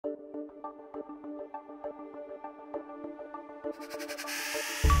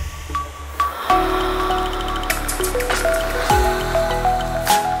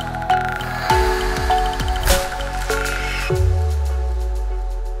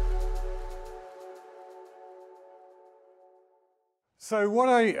So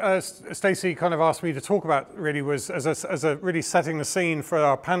what Stacey kind of asked me to talk about really was as a really setting the scene for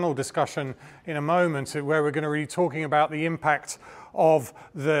our panel discussion in a moment, where we're going to be talking about the impact of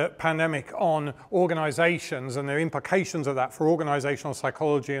the pandemic on organizations and the implications of that for organizational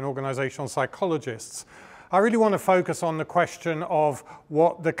psychology and organizational psychologists. I really want to focus on the question of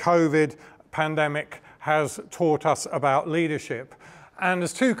what the COVID pandemic has taught us about leadership. And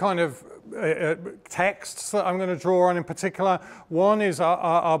there's two kind of texts that I'm going to draw on in particular. One is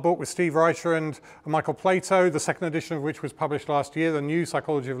our book with Steve Reicher and Michael Plato, the second edition of which was published last year, The New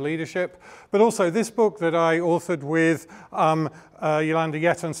Psychology of Leadership. But also this book that I authored with Ilana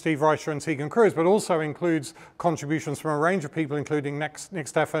Nathan, Steve Reicher and Tegan Cruz, but also includes contributions from a range of people, including Nick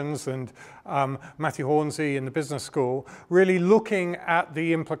Steffens and Matthew Hornsey in the business school, really looking at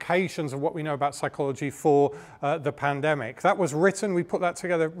the implications of what we know about psychology for the pandemic. That was written, we put that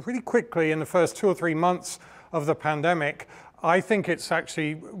together really quickly in the first 2 or 3 months of the pandemic. I think it's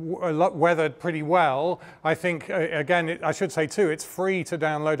actually weathered pretty well. I think, again, I should say too, it's free to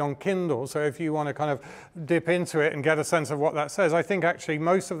download on Kindle. So if you want to kind of dip into it and get a sense of what that says, I think actually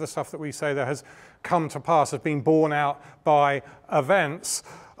most of the stuff that we say there has come to pass, has been borne out by events.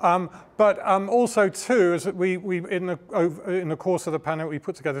 But also too, as we in the course of the pandemic, we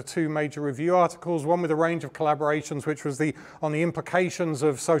put together 2 major review articles, one with a range of collaborations, which was on the implications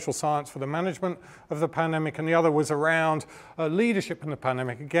of social science for the management of the pandemic, and the other was around leadership in the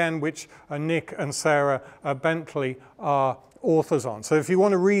pandemic, again, which Nick and Sarah Bentley are authors on. So if you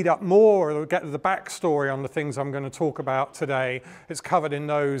want to read up more or get the backstory on the things I'm going to talk about today, it's covered in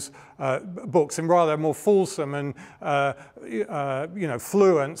those books in rather more fulsome and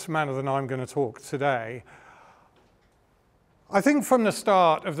fluent manner than I'm going to talk today. I think from the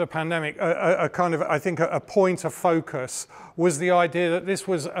start of the pandemic, a point of focus was the idea that this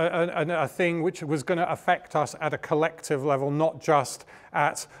was a thing which was going to affect us at a collective level, not just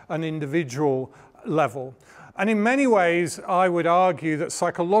at an individual level. And in many ways, I would argue that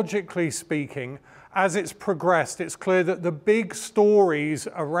psychologically speaking, as it's progressed, it's clear that the big stories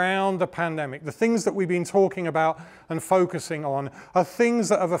around the pandemic, the things that we've been talking about and focusing on, are things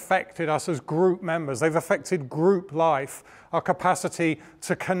that have affected us as group members. They've affected group life, our capacity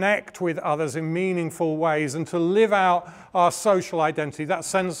to connect with others in meaningful ways and to live out our social identity, that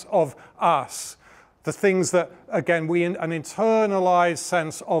sense of us. The things that, again, an internalized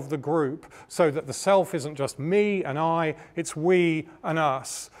sense of the group, so that the self isn't just me and I, it's we and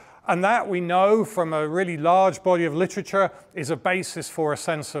us. And that we know from a really large body of literature is a basis for a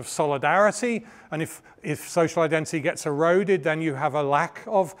sense of solidarity. And if social identity gets eroded, then you have a lack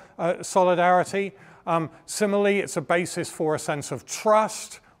of solidarity. Similarly, it's a basis for a sense of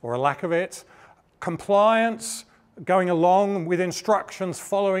trust, or a lack of it, compliance, going along with instructions,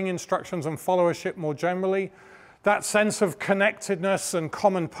 following instructions, and followership more generally. That sense of connectedness and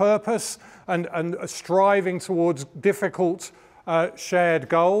common purpose and striving towards difficult shared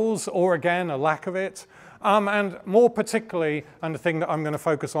goals, or again, a lack of it. And more particularly, and the thing that I'm going to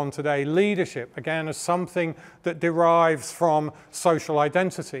focus on today, leadership, again, as something that derives from social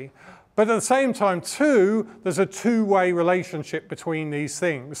identity. But at the same time, too, there's a two-way relationship between these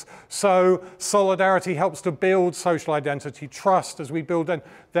things. So solidarity helps to build social identity, trust as we build,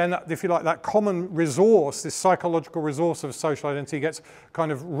 then if you like, that common resource, this psychological resource of social identity gets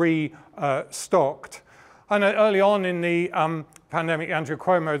kind of restocked. And early on in the pandemic, Andrew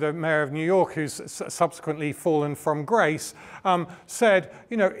Cuomo, the mayor of New York, who's subsequently fallen from grace, said,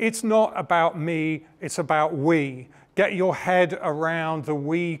 it's not about me, it's about we. Get your head around the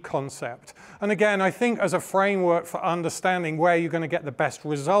we concept. And again, I think as a framework for understanding where you're going to get the best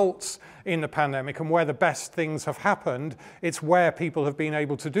results in the pandemic and where the best things have happened, it's where people have been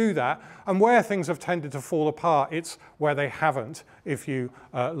able to do that. And where things have tended to fall apart, it's where they haven't, if you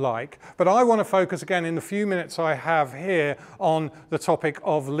like. But I want to focus again in the few minutes I have here on the topic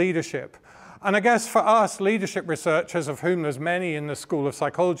of leadership. And I guess for us, leadership researchers, of whom there's many in the School of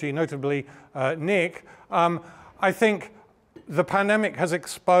Psychology, notably Nick, I think the pandemic has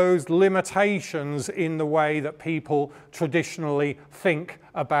exposed limitations in the way that people traditionally think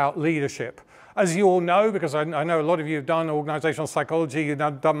about leadership. As you all know, because I know a lot of you have done organizational psychology, you've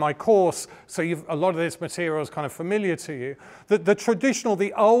done my course, so a lot of this material is kind of familiar to you.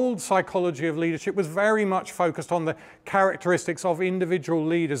 The old psychology of leadership was very much focused on the characteristics of individual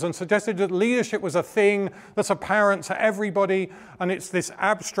leaders and suggested that leadership was a thing that's apparent to everybody, and it's this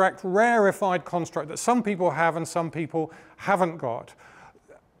abstract, rarefied construct that some people have and some people haven't got.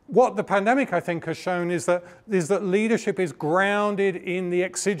 What the pandemic, I think, has shown is that leadership is grounded in the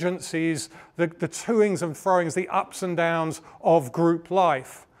exigencies, the toings and froings, the ups and downs of group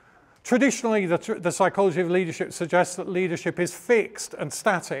life. Traditionally, the psychology of leadership suggests that leadership is fixed and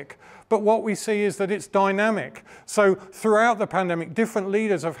static, but what we see is that it's dynamic. So throughout the pandemic, different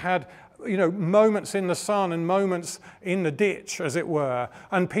leaders have had moments in the sun and moments in the ditch, as it were,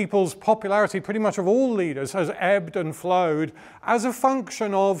 and people's popularity, pretty much of all leaders, has ebbed and flowed as a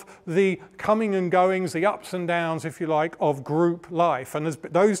function of the coming and goings, the ups and downs, if you like, of group life. And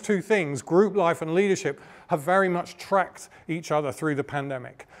those two things, group life and leadership, have very much tracked each other through the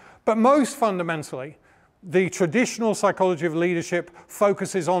pandemic. But most fundamentally, the traditional psychology of leadership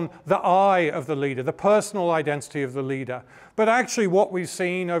focuses on the I of the leader, the personal identity of the leader. But actually what we've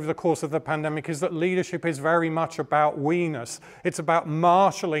seen over the course of the pandemic is that leadership is very much about we-ness. It's about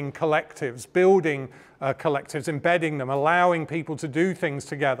marshalling collectives, building collectives, embedding them, allowing people to do things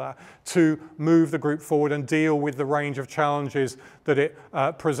together to move the group forward and deal with the range of challenges that it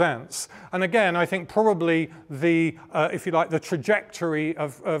presents. And again, I think probably if you like, the trajectory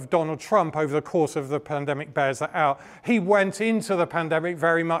of Donald Trump over the course of the pandemic bears that out. He went into the pandemic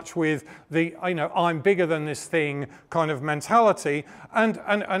very much with the, I'm bigger than this thing kind of mentality. And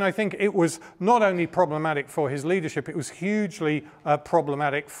I think it was not only problematic for his leadership, it was hugely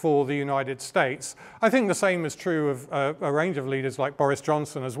problematic for the United States. I think the same is true of a range of leaders like Boris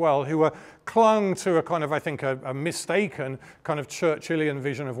Johnson as well, who clung to a kind of, I think, a mistaken kind of Churchillian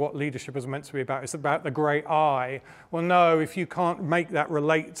vision of what leadership is meant to be about. It's about the great I. Well, no, if you can't make that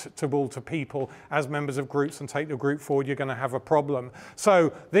relatable to people as members of groups and take the group forward, you're going to have a problem.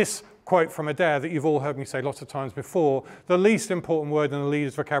 So this quote from Adair that you've all heard me say lots of times before, the least important word in the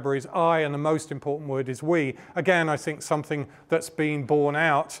leader's vocabulary is I, and the most important word is we. Again, I think something that's been borne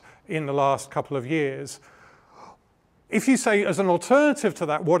out in the last couple of years. If you say as an alternative to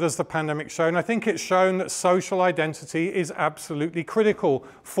that, what has the pandemic shown? I think it's shown that social identity is absolutely critical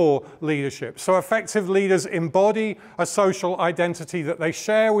for leadership. So effective leaders embody a social identity that they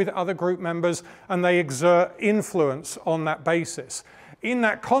share with other group members, and they exert influence on that basis. In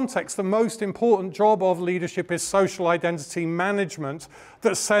that context, the most important job of leadership is social identity management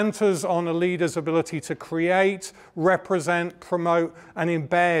that centers on a leader's ability to create, represent, promote, and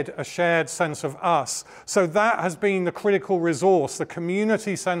embed a shared sense of us. So that has been the critical resource, the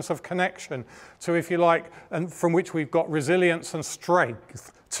community sense of connection to, if you like, and from which we've got resilience and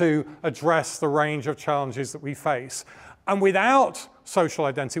strength to address the range of challenges that we face. And without social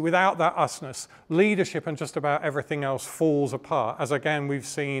identity, without that usness, leadership and just about everything else falls apart, as again we've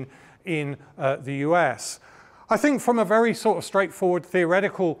seen in the US. I think from a very sort of straightforward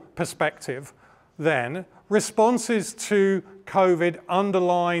theoretical perspective, then, responses to COVID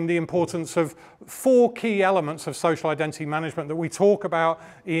underline the importance of 4 key elements of social identity management that we talk about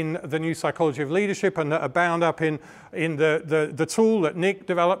in the new psychology of leadership and that are bound up in the tool that Nick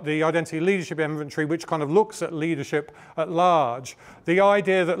developed, the Identity Leadership Inventory, which kind of looks at leadership at large. The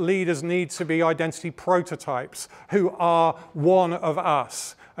idea that leaders need to be identity prototypes who are one of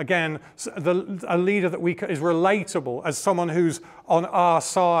us. Again, a leader that is relatable as someone who's on our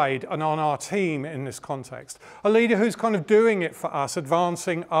side and on our team in this context. A leader who's kind of doing it for us,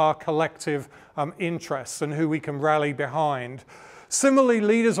 advancing our collective interests and who we can rally behind. Similarly,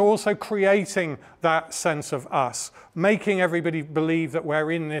 leaders are also creating that sense of us, making everybody believe that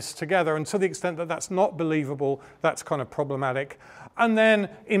we're in this together. And to the extent that that's not believable, that's kind of problematic. And then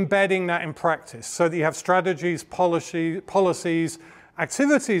embedding that in practice so that you have strategies, policies,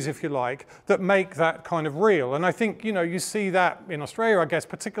 activities, if you like, that make that kind of real. And I think, you see that in Australia, I guess,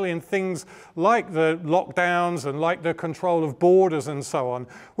 particularly in things like the lockdowns and like the control of borders and so on,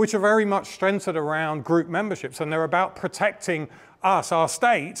 which are very much centered around group memberships, and they're about protecting us, our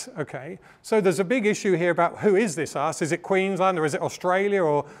state, okay? So there's a big issue here about who is this us? Is it Queensland or is it Australia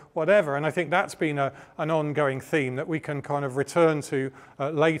or whatever? And I think that's been an ongoing theme that we can kind of return to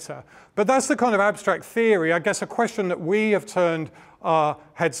later. But that's the kind of abstract theory. I guess a question that we have turned our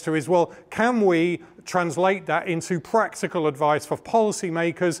heads to is, well, can we translate that into practical advice for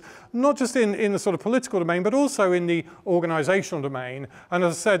policymakers, not just in the sort of political domain, but also in the organizational domain. And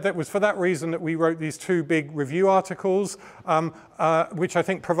as I said, that was for that reason that we wrote these 2 big review articles, which I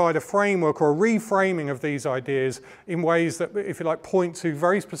think provide a framework or a reframing of these ideas in ways that, if you like, point to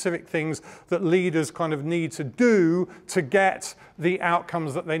very specific things that leaders kind of need to do to get the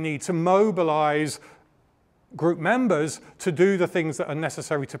outcomes that they need, to mobilize group members to do the things that are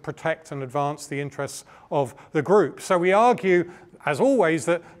necessary to protect and advance the interests of the group. So we argue, as always,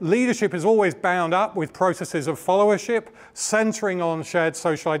 that leadership is always bound up with processes of followership, centering on shared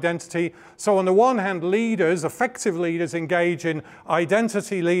social identity. So on the one hand, leaders, effective leaders, engage in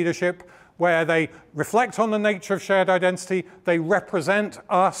identity leadership, where they reflect on the nature of shared identity, they represent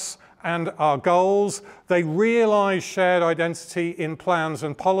us and our goals, they realize shared identity in plans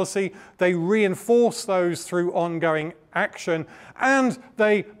and policy, they reinforce those through ongoing action, and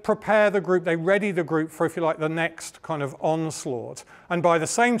they prepare the group, they ready the group for, if you like, the next kind of onslaught. And by the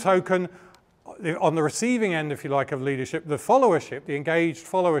same token, on the receiving end, if you like, of leadership, the followership, the engaged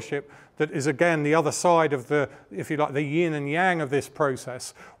followership, that is again the other side of the, if you like, the yin and yang of this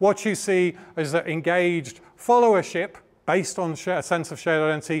process. What you see is that engaged followership, based on a sense of shared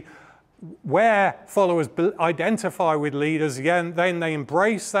identity, where followers identify with leaders, again, then they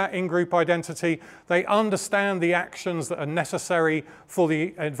embrace that in-group identity. They understand the actions that are necessary for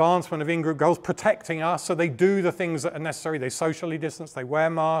the advancement of in-group goals, protecting us, so they do the things that are necessary. They socially distance, they wear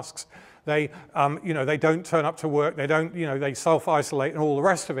masks, they, they don't turn up to work, they don't, they self-isolate and all the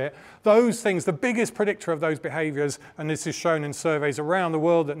rest of it. Those things, the biggest predictor of those behaviors, and this is shown in surveys around the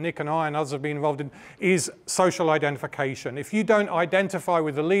world that Nick and I and others have been involved in, is social identification. If you don't identify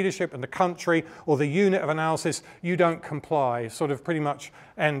with the leadership and the country or the unit of analysis, you don't comply, sort of pretty much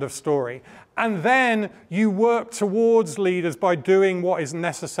end of story. And then you work towards leaders by doing what is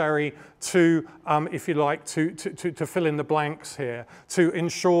necessary to, if you like, to fill in the blanks here, to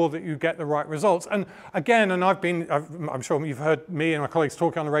ensure that you get the right results. And again, and I'm sure you've heard me and my colleagues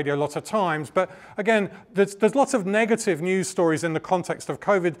talk on the radio lots of times, but again, there's lots of negative news stories in the context of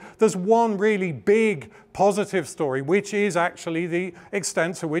COVID. There's one really big positive story, which is actually the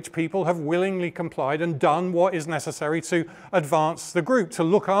extent to which people have willingly complied and done what is necessary to advance the group, to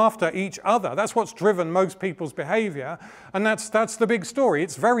look after each other. That's what's driven most people's behavior, and that's the big story.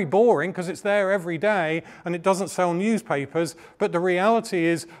 It's very boring because it's there every day and it doesn't sell newspapers, but the reality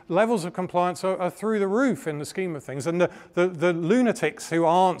is levels of compliance are through the roof in the scheme of things. And the lunatics who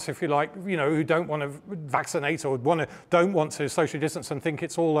aren't, if you like, who don't want to vaccinate or don't want to socially distance and think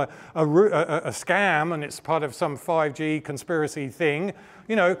it's all a scam and it's part of some 5G conspiracy thing,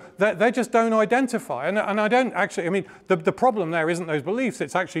 they just don't identify. And I don't actually, I mean, the problem there isn't those beliefs,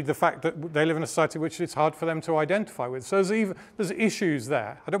 it's actually the fact that they live in a society which it's hard for them to identify with. So there's issues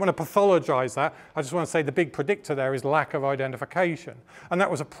there. I don't want to pathologize that. I just want to say the big predictor there is lack of identification. And that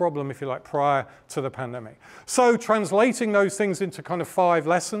was a problem, if you like, prior to the pandemic. So translating those things into kind of 5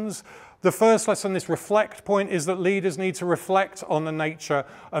 lessons. The first lesson, this reflect point, is that leaders need to reflect on the nature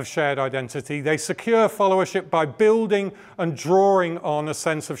of shared identity. They secure followership by building and drawing on a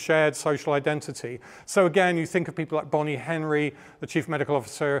sense of shared social identity. So again, you think of people like Bonnie Henry, the Chief Medical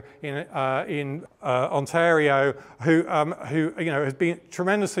Officer in Ontario, who has been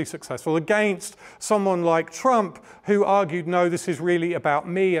tremendously successful against someone like Trump, who argued, no, this is really about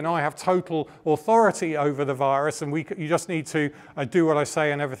me and I have total authority over the virus and you just need to do what I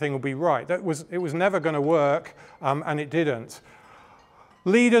say and everything will be right. It was never going to work, and it didn't.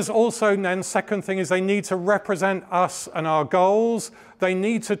 Leaders also then, second thing is they need to represent us and our goals. They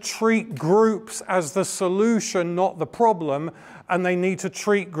need to treat groups as the solution, not the problem, and they need to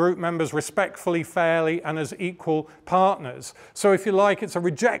treat group members respectfully, fairly, and as equal partners. So if you like, it's a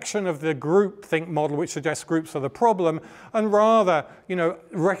rejection of the groupthink model, which suggests groups are the problem, and rather,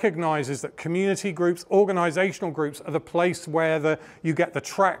 recognizes that community groups, organizational groups are the place where you get the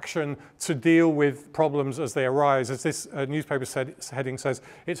traction to deal with problems as they arise. As this newspaper heading says,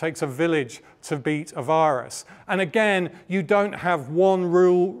 it takes a village to beat a virus. And again, you don't have one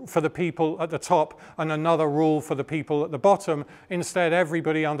rule for the people at the top and another rule for the people at the bottom. Instead,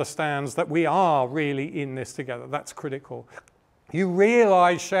 everybody understands that we are really in this together. That's critical. You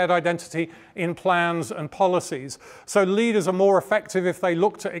realize shared identity in plans and policies. So leaders are more effective if they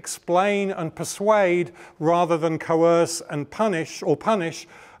look to explain and persuade rather than coerce and punish,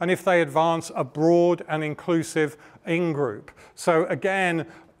 and if they advance a broad and inclusive in-group. So again,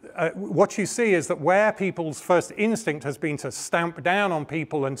 what you see is that where people's first instinct has been to stamp down on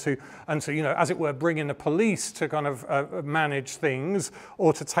people and to you know, as it were, bring in the police to kind of manage things,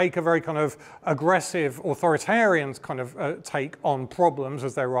 or to take a very kind of aggressive authoritarian kind of take on problems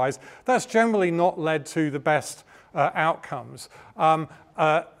as they arise, that's generally not led to the best outcomes.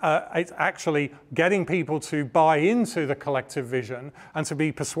 It's actually getting people to buy into the collective vision and to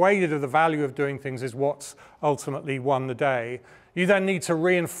be persuaded of the value of doing things is what's ultimately won the day. You then need to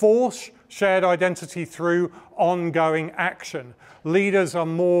reinforce shared identity through ongoing action. Leaders are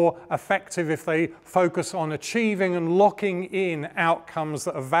more effective if they focus on achieving and locking in outcomes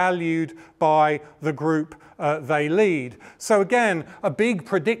that are valued by the group they lead. So again, a big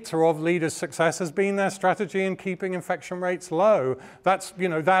predictor of leaders' success has been their strategy in keeping infection rates low. That's, you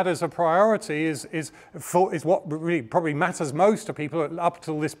know, that as a priority is what really probably matters most to people up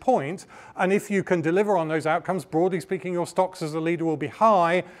till this point. And if you can deliver on those outcomes, broadly speaking, your stocks as a leader will be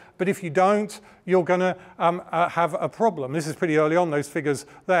high. But if you don't, you're going to have a problem. This is pretty early on, those figures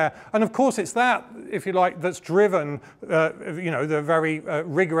there. And of course, it's that, if you like, that's driven, you know, the very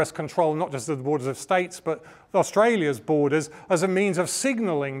rigorous control, not just of the borders of states, but Australia's borders, as a means of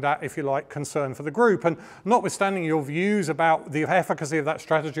signaling that, if you like, concern for the group. And notwithstanding your views about the efficacy of that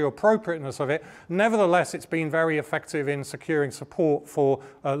strategy or appropriateness of it, nevertheless, it's been very effective in securing support for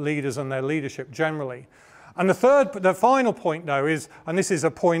leaders and their leadership generally. And the final point, though, is, and this is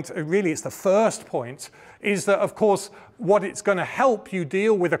a point, really it's the first point, is that, of course, what it's going to help you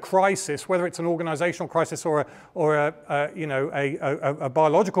deal with a crisis, whether it's an organizational crisis or a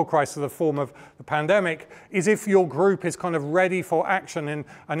biological crisis in the form of the pandemic, is if your group is kind of ready for action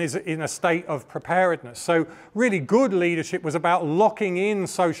and is in a state of preparedness. So really good leadership was about locking in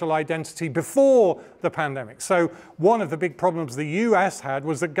social identity before the pandemic. So one of the big problems the US had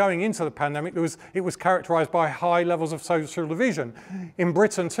was that going into the pandemic, it was characterized by high levels of social division. In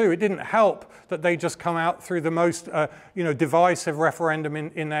Britain too, it didn't help that they just come out through the most divisive referendum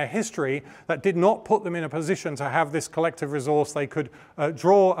in their history that did not put them in a position to have this collective resource they could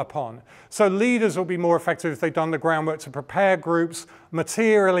draw upon. So leaders will be more effective if they've done the groundwork to prepare groups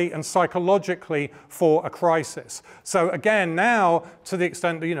materially and psychologically for a crisis. So again, now, to the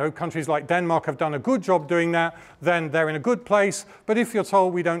extent that, you know, countries like Denmark have done a good job doing that, then they're in a good place. But if you're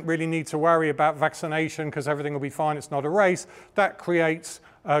told we don't really need to worry about vaccination because everything will be fine, it's not a race, that creates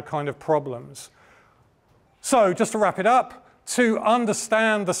kind of problems. So just to wrap it up, to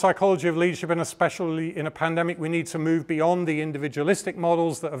understand the psychology of leadership, and especially in a pandemic, we need to move beyond the individualistic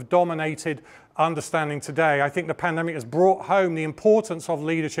models that have dominated understanding today. I think the pandemic has brought home the importance of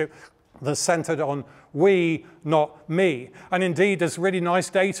leadership that's centered on we, not me. And indeed, there's really nice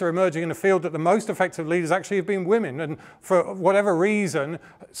data emerging in the field that the most effective leaders actually have been women, and for whatever reason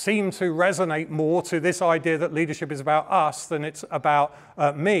seem to resonate more to this idea that leadership is about us than it's about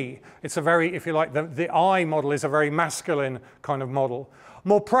me. It's a very, if you like, the I model is a very masculine kind of model.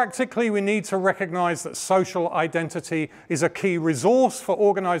 More practically, we need to recognize that social identity is a key resource for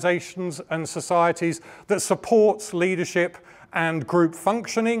organizations and societies that supports leadership and group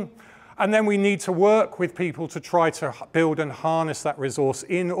functioning. And then we need to work with people to try to build and harness that resource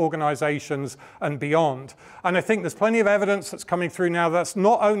in organizations and beyond. And I think there's plenty of evidence that's coming through now that's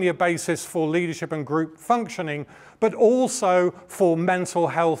not only a basis for leadership and group functioning, but also for mental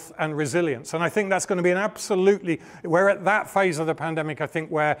health and resilience. And I think that's going to be an absolutely, we're at that phase of the pandemic, I think,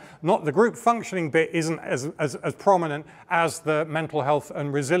 where not the group functioning bit isn't as prominent as the mental health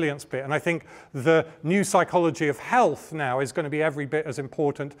and resilience bit. And I think the new psychology of health now is going to be every bit as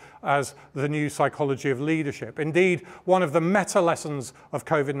important as the new psychology of leadership. Indeed, one of the meta lessons of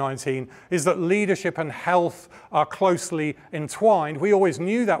COVID-19 is that leadership and health are closely entwined. We always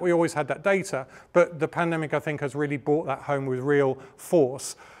knew that, we always had that data, but the pandemic, I think, has really brought that home with real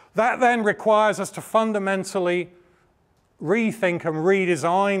force. That then requires us to fundamentally rethink and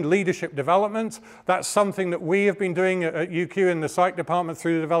redesign leadership development. That's something that we have been doing at UQ in the Psych department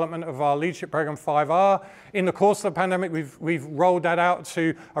through the development of our leadership program 5R. In the course of the pandemic, we've rolled that out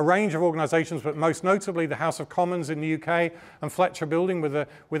to a range of organizations, but most notably the House of Commons in the UK and Fletcher Building with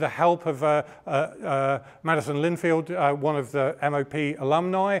the help of Madison Linfield, one of the MOP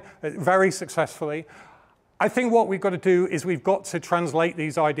alumni, very successfully. I think what we've got to do is we've got to translate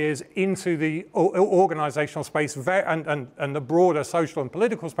these ideas into the organizational space and the broader social and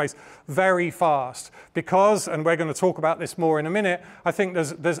political space very fast. Because, and we're going to talk about this more in a minute, I think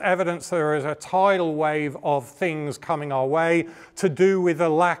there's evidence there is a tidal wave of things coming our way to do with a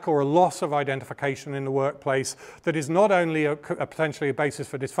lack or a loss of identification in the workplace that is not only potentially a basis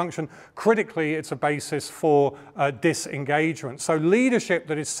for dysfunction, critically it's a basis for disengagement. So leadership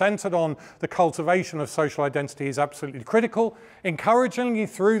that is centered on the cultivation of social identity identity is absolutely critical. Encouragingly,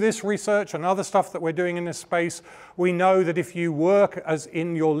 through this research and other stuff that we're doing in this space, we know that if you work as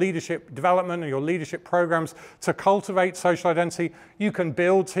in your leadership development and your leadership programs to cultivate social identity, you can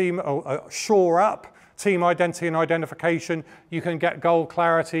build team, or shore up team identity and identification, you can get goal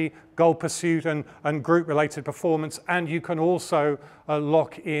clarity, goal pursuit, and group-related performance, and you can also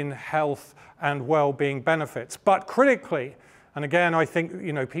lock in health and well-being benefits. But critically, and again, I think,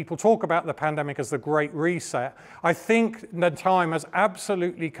 you know, people talk about the pandemic as the Great Reset. I think the time has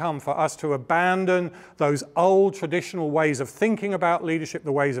absolutely come for us to abandon those old traditional ways of thinking about leadership,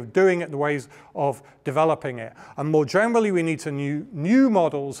 the ways of doing it, the ways of developing it. And more generally, we need to new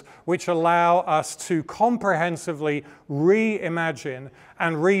models which allow us to comprehensively reimagine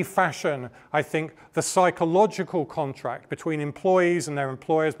and refashion, I think, the psychological contract between employees and their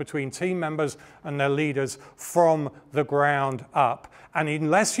employers, between team members and their leaders from the ground up. And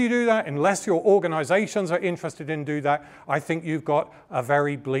unless you do that, unless your organizations are interested in doing that, I think you've got a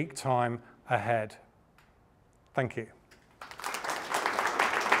very bleak time ahead. Thank you.